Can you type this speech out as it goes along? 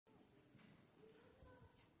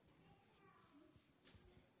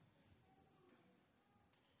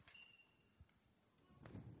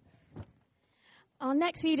Our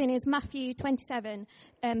next reading is Matthew 27,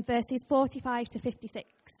 verses 45 to 56,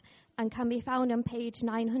 and can be found on page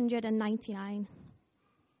 999.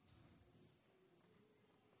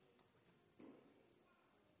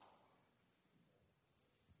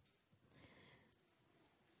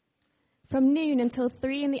 From noon until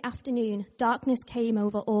 3 in the afternoon, darkness came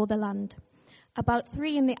over all the land. About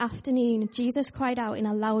 3 in the afternoon, Jesus cried out in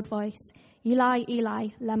a loud voice, "Eli, Eli,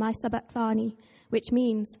 lema sabachthani," which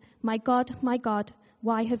means, my God,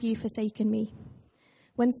 why have you forsaken me?"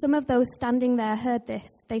 When some of those standing there heard this,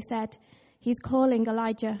 they said, "He's calling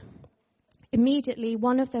Elijah." Immediately,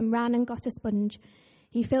 one of them ran and got a sponge.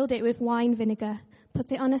 He filled it with wine vinegar,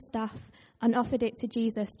 put it on a staff, and offered it to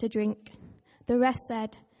Jesus to drink. The rest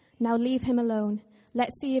said, "Now leave him alone.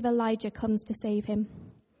 Let's see if Elijah comes to save him."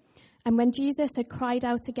 And when Jesus had cried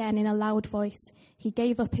out again in a loud voice, he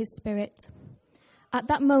gave up his spirit. At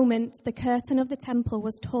that moment, the curtain of the temple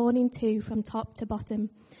was torn in two from top to bottom.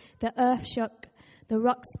 The earth shook, the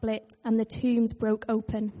rocks split, and the tombs broke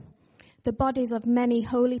open. The bodies of many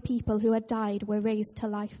holy people who had died were raised to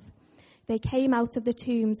life. They came out of the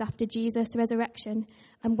tombs after Jesus' resurrection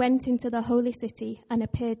and went into the holy city and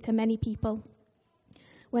appeared to many people.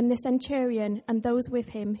 When the centurion and those with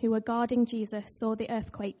him who were guarding Jesus saw the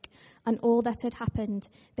earthquake and all that had happened,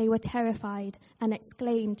 they were terrified and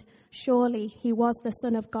exclaimed, "Surely he was the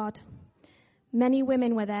Son of God." Many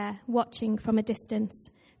women were there, watching from a distance.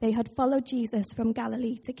 They had followed Jesus from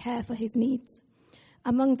Galilee to care for his needs.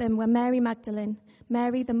 Among them were Mary Magdalene,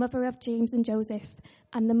 Mary the mother of James and Joseph,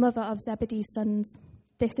 and the mother of Zebedee's sons.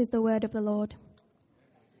 This is the word of the Lord.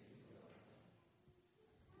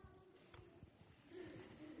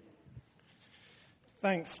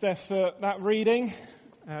 Thanks, Steph, for that reading.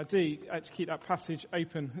 Do actually keep that passage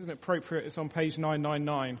open. Isn't it appropriate? It's on page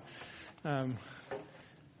 999.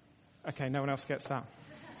 Okay, no one else gets that.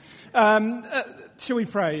 Shall we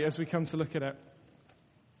pray as we come to look at it?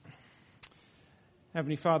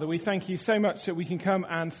 Heavenly Father, we thank you so much that we can come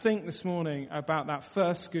and think this morning about that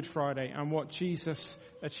first Good Friday and what Jesus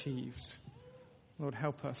achieved. Lord,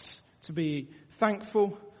 help us to be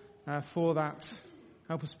thankful for that.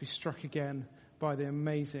 Help us be struck again by the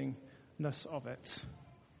amazingness of it.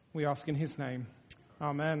 We ask in his name.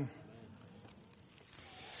 Amen.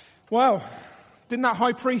 Well, didn't that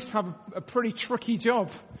high priest have a pretty tricky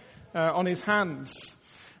job on his hands?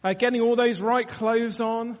 Getting all those right clothes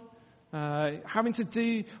on, having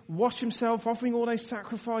to wash himself, offering all those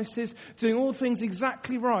sacrifices, doing all things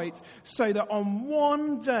exactly right, so that on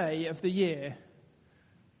one day of the year,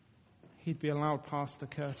 he'd be allowed past the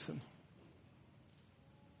curtain.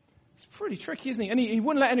 It's pretty tricky, isn't it? And he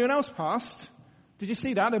wouldn't let anyone else past. Did you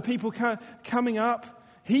see that? There were people coming up.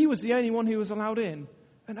 He was the only one who was allowed in,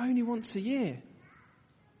 and only once a year.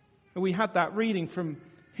 And we had that reading from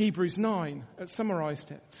Hebrews 9 that summarized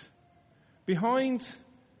it. Behind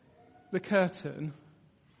the curtain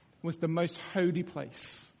was the most holy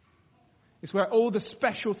place. It's where all the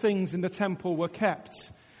special things in the temple were kept.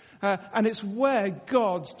 And it's where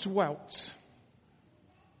God dwelt.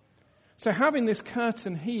 So having this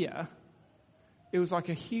curtain here, it was like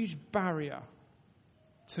a huge barrier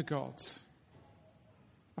to God.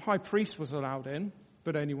 The high priest was allowed in,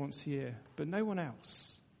 but only once a year, but no one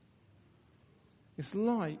else. It's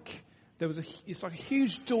like it's like a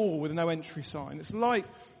huge door with no entry sign. It's like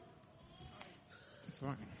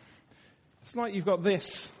you've got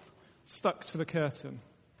this stuck to the curtain.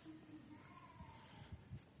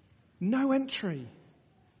 No entry.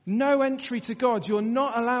 No entry to God. You're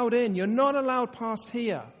not allowed in. You're not allowed past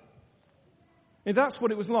here. And that's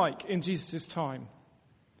what it was like in Jesus' time.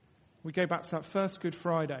 We go back to that first Good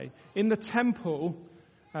Friday. In the temple,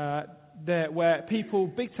 there where people,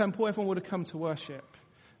 big temple, everyone would have come to worship,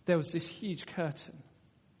 there was this huge curtain.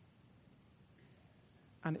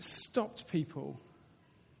 And it stopped people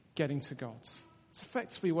getting to God. It's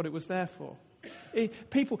effectively what it was there for.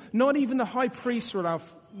 People, not even the high priests were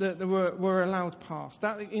allowed past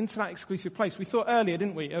into that exclusive place. We thought earlier,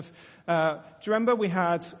 didn't we? Do you remember we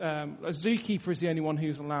had a zookeeper is the only one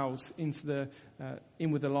who's allowed into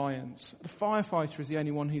in with the lions. The firefighter is the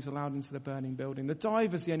only one who's allowed into the burning building. The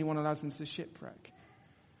diver is the only one allowed into the shipwreck.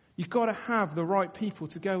 You've got to have the right people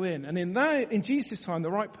to go in, and in Jesus' time,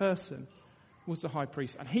 the right person was the high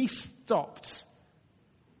priest, and he stopped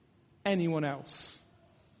anyone else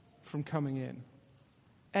from coming in.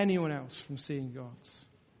 Anyone else from seeing God.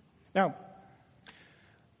 Now,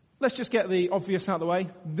 let's just get the obvious out of the way.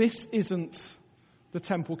 This isn't the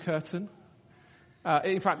temple curtain.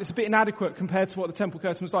 In fact, it's a bit inadequate compared to what the temple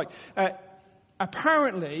curtain was like.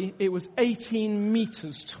 Apparently, it was 18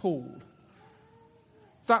 meters tall.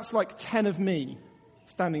 That's like 10 of me.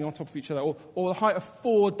 standing on top of each other, or the height of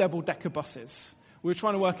 4 double-decker buses. We were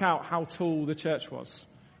trying to work out how tall the church was.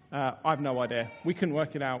 I have no idea. We couldn't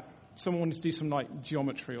work it out. Someone wanted to do some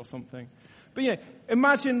geometry or something. But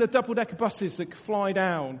imagine the double-decker buses that fly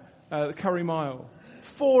down the Curry Mile.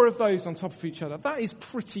 4 of those on top of each other. That is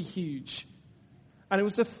pretty huge. And it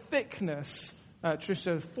was the thickness,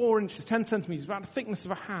 Trisha, 4 inches, 10 centimetres, about the thickness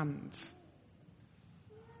of a hand.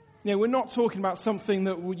 We're not talking about something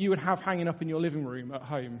that you would have hanging up in your living room at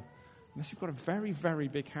home, unless you've got a very, very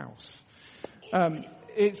big house.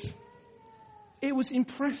 It was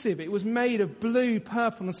impressive. It was made of blue,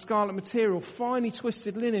 purple, and scarlet material, finely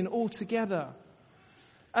twisted linen all together.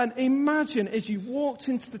 And imagine as you walked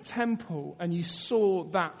into the temple and you saw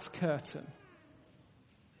that curtain.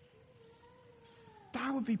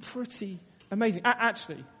 That would be pretty amazing.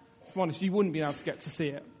 Actually, if I'm honest, you wouldn't be able to get to see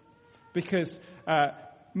it, because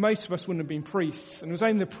most of us wouldn't have been priests, and it was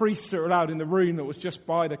only the priests that were allowed in the room that was just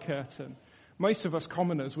by the curtain. Most of us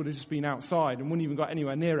commoners would have just been outside and wouldn't even got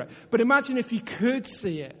anywhere near it. But imagine if you could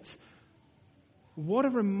see it. What a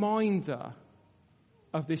reminder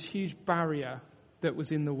of this huge barrier that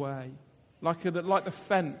was in the way. Like the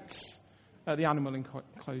fence at the animal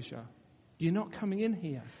enclosure. You're not coming in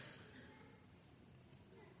here.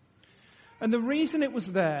 And the reason it was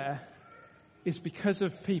there is because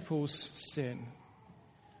of people's sin.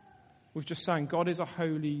 We've just sang, God is a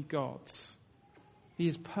holy God. He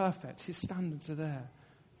is perfect. His standards are there.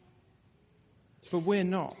 But we're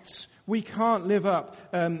not. We can't live up.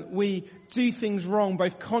 We do things wrong,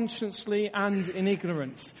 both consciously and in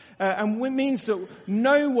ignorance. And it means that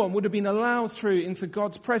no one would have been allowed through into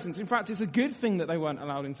God's presence. In fact, it's a good thing that they weren't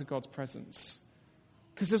allowed into God's presence.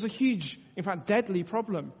 Because there's a huge, in fact, deadly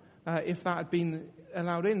problem if that had been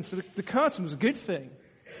allowed in. So the curtain was a good thing.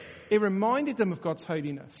 It reminded them of God's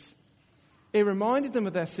holiness. It reminded them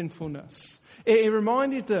of their sinfulness. It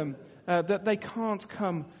reminded them that they can't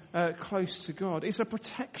come close to God. It's a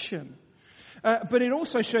protection. But it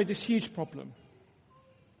also showed this huge problem.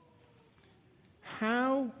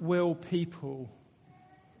 How will people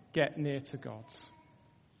get near to God?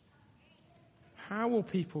 How will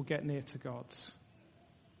people get near to God?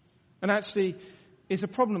 And actually, it's a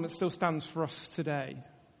problem that still stands for us today.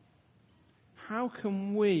 How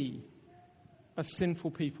can we, as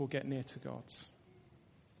sinful people, get near to God?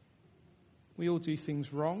 We all do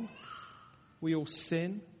things wrong. We all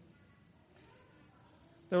sin.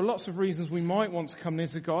 There are lots of reasons we might want to come near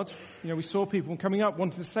to God. We saw people coming up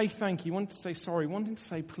wanting to say thank you, wanting to say sorry, wanting to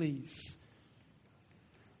say please.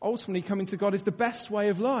 Ultimately, coming to God is the best way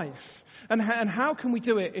of life. And how can we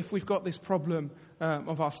do it if we've got this problem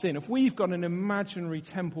of our sin? If we've got an imaginary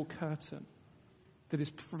temple curtain that is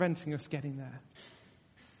preventing us getting there?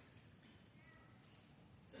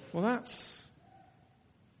 Well, that's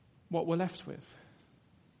what we're left with.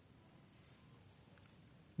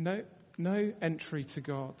 No entry to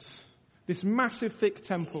God. This massive thick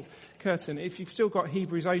temple curtain. If you've still got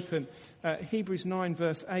Hebrews open, Hebrews 9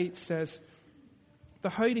 verse 8 says, the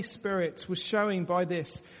Holy Spirit was showing by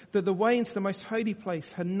this that the way into the most holy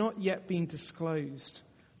place had not yet been disclosed,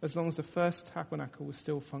 as long as the first tabernacle was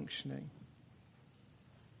still functioning.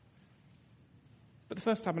 But the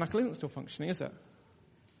first tabernacle isn't still functioning, is it?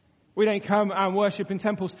 We don't come and worship in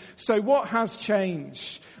temples. So what has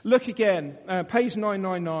changed? Look again, page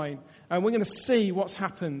 999, and we're going to see what's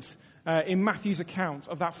happened in Matthew's account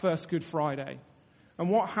of that first Good Friday. And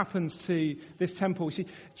what happens to this temple. You see,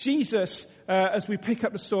 Jesus, as we pick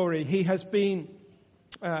up the story, he has been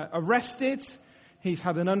arrested. He's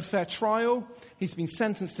had an unfair trial. He's been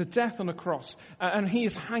sentenced to death on a cross. And he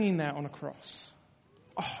is hanging there on a cross.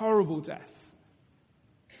 A horrible death.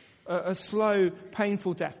 A slow,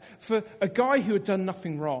 painful death for a guy who had done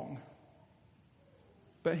nothing wrong.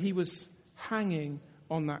 But he was hanging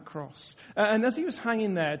on that cross. And as he was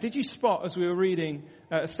hanging there, did you spot, as we were reading,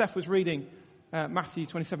 Steph was reading Matthew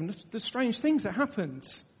 27, the strange things that happened?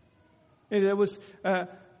 There was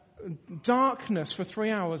darkness for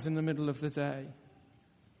 3 hours in the middle of the day.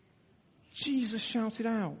 Jesus shouted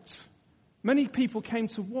out. Many people came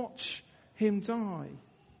to watch him die.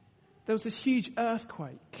 There was this huge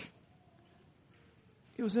earthquake.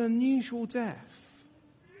 It was an unusual death.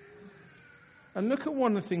 And look at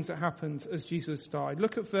one of the things that happened as Jesus died.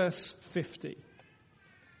 Look at verse 50.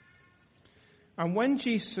 And when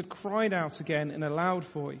Jesus had cried out again in a loud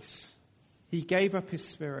voice, he gave up his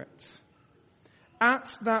spirit.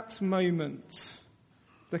 At that moment,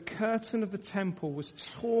 the curtain of the temple was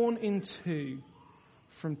torn in two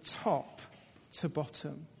from top to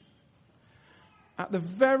bottom. At the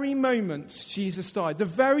very moment Jesus died, the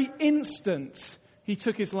very instant he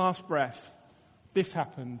took his last breath, this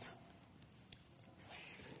happened.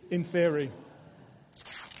 in theory.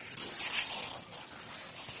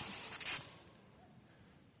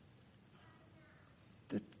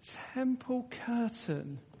 The temple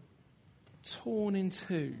curtain torn in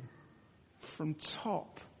two from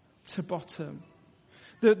top to bottom.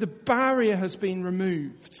 The barrier has been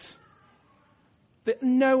removed. The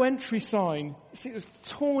no entry sign, see, it was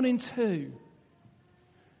torn in two.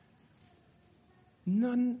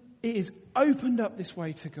 It is opened up this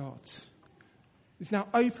way to God. There's now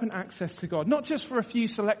open access to God. Not just for a few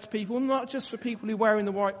select people, not just for people who are wearing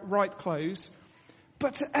the right clothes,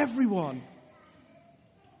 but to everyone.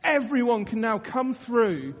 Everyone can now come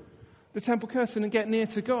through the temple curtain and get near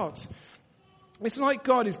to God. It's like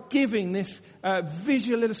God is giving this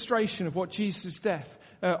visual illustration of what Jesus' death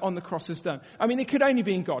on the cross has done. I mean, it could only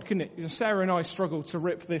be in God, couldn't it? Sarah and I struggled to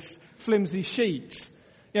rip this flimsy sheet,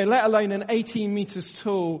 let alone an 18 meters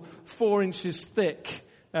tall, 4 inches thick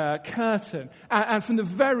curtain. And from the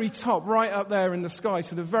very top, right up there in the sky,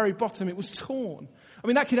 to the very bottom, it was torn. I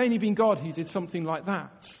mean, that could only be God who did something like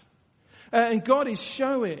that. And God is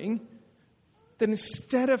showing that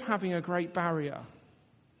instead of having a great barrier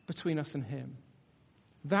between us and him,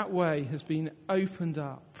 that way has been opened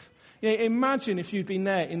up. Imagine if you'd been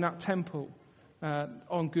there in that temple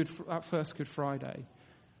on that first Good Friday.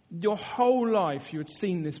 Your whole life you had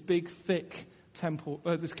seen this big, thick temple,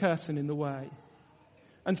 this curtain in the way.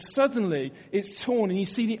 And suddenly it's torn and you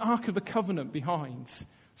see the Ark of the Covenant behind.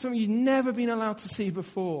 Something you'd never been allowed to see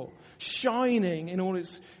before, shining in all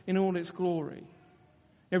its glory.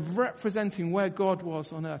 Representing where God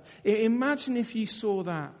was on earth. Imagine if you saw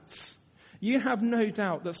that. You have no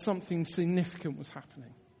doubt that something significant was happening.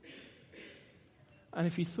 And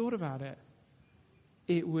if you thought about it,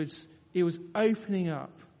 it was opening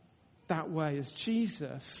up that way as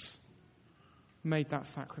Jesus made that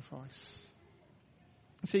sacrifice.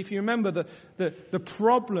 See, if you remember, the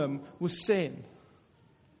problem was sin.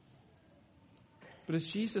 But as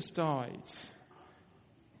Jesus died,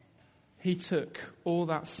 he took all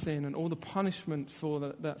that sin and all the punishment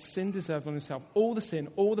for that sin deserved on himself. All the sin,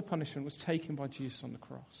 all the punishment was taken by Jesus on the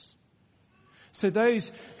cross. So those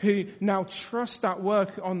who now trust that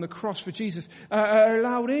work on the cross for Jesus are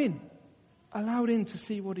allowed in to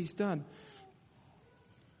see what he's done.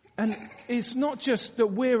 And it's not just that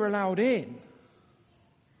we're allowed in,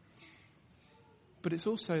 but it's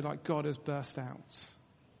also like God has burst out.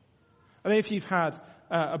 I mean, if you've had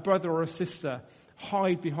a brother or a sister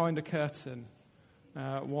hide behind a curtain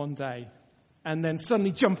one day and then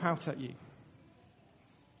suddenly jump out at you.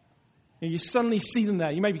 You suddenly see them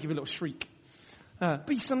there. You maybe give a little shriek.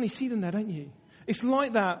 But you suddenly see them there, don't you? It's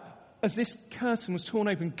like that as this curtain was torn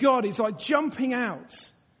open. God is like jumping out.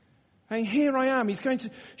 And here I am. He's going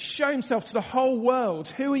to show himself to the whole world,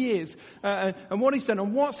 who he is and what he's done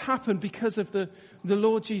and what's happened because of the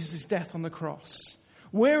Lord Jesus' death on the cross.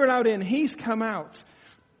 We're allowed in. He's come out.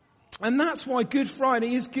 And that's why Good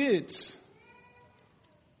Friday is good.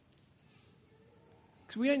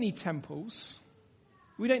 Because we don't need temples.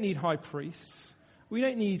 We don't need high priests. We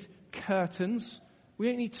don't need curtains. We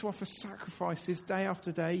don't need to offer sacrifices day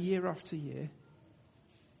after day, year after year.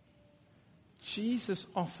 Jesus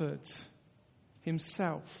offered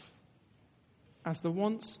himself as the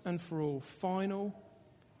once and for all final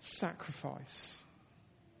sacrifice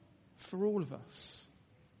for all of us.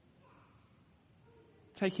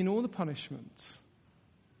 Taking all the punishment,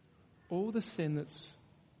 all the sin that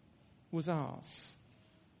was ours,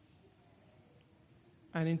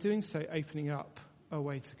 and in doing so, opening up a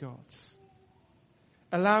way to God.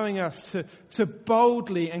 Allowing us to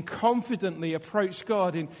boldly and confidently approach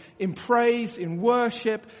God in praise, in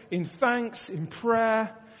worship, in thanks, in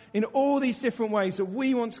prayer, in all these different ways that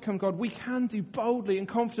we want to come to God. We can do boldly and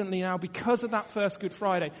confidently now because of that first Good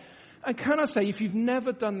Friday. And can I say, if you've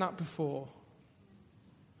never done that before,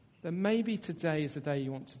 then maybe today is the day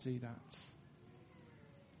you want to do that.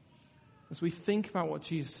 As we think about what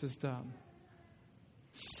Jesus has done,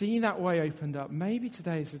 see that way opened up, maybe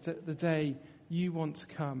today is the day you want to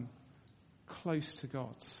come close to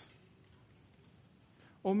God.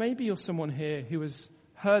 Or maybe you're someone here who has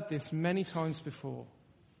heard this many times before.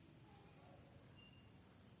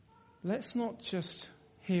 Let's not just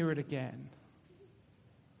hear it again.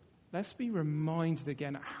 Let's be reminded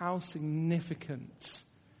again how significant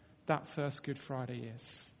that first Good Friday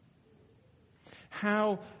is.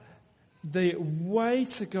 How the way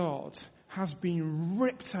to God has been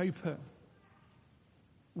ripped open.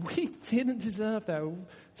 We didn't deserve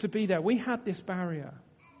to be there. We had this barrier.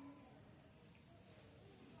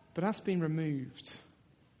 But that's been removed.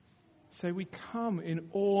 So we come in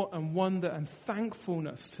awe and wonder and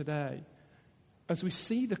thankfulness today as we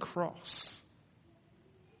see the cross.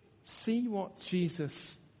 See what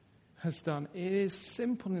Jesus has done. It is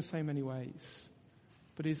simple in so many ways,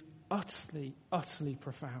 but is utterly, utterly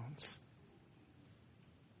profound.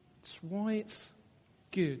 It's why it's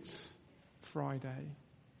Good Friday.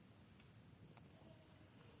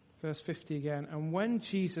 Verse 50 again. And when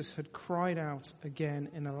Jesus had cried out again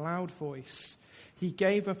in a loud voice, he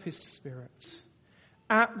gave up his spirit.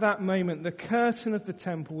 At that moment, the curtain of the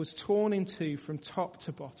temple was torn in two from top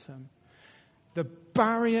to bottom. The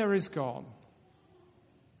barrier is gone.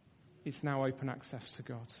 It's now open access to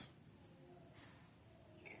God.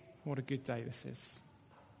 What a good day this is.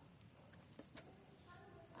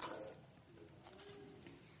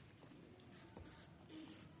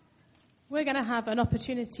 We're going to have an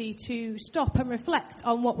opportunity to stop and reflect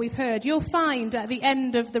on what we've heard. You'll find at the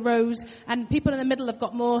end of the rows, and people in the middle have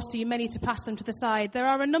got more, so you may need to pass them to the side. There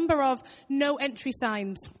are a number of no entry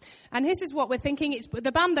signs. And this is what we're thinking.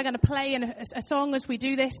 The band are going to play a song as we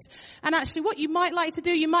do this. And actually what you might like to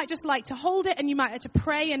do, you might just like to hold it, and you might like to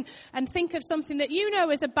pray and think of something that you know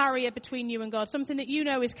is a barrier between you and God, something that you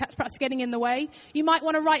know is perhaps getting in the way. You might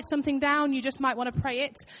want to write something down. You just might want to pray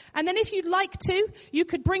it. And then if you'd like to, you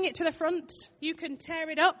could bring it to the front. You can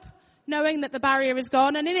tear it up, knowing that the barrier is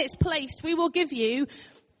gone. And in its place, we will give you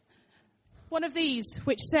one of these,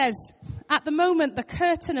 which says, at the moment, the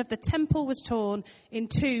curtain of the temple was torn in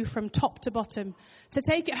two from top to bottom. To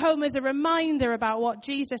take it home as a reminder about what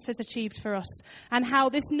Jesus has achieved for us and how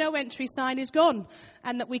this no entry sign is gone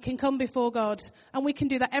and that we can come before God. And we can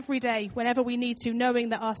do that every day whenever we need to, knowing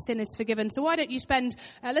that our sin is forgiven. So why don't you spend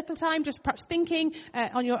a little time just perhaps thinking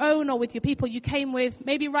on your own or with your people you came with,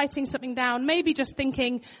 maybe writing something down, maybe just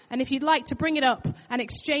thinking. And if you'd like to bring it up and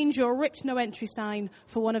exchange your rich no entry sign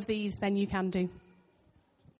for one of these, then you can do.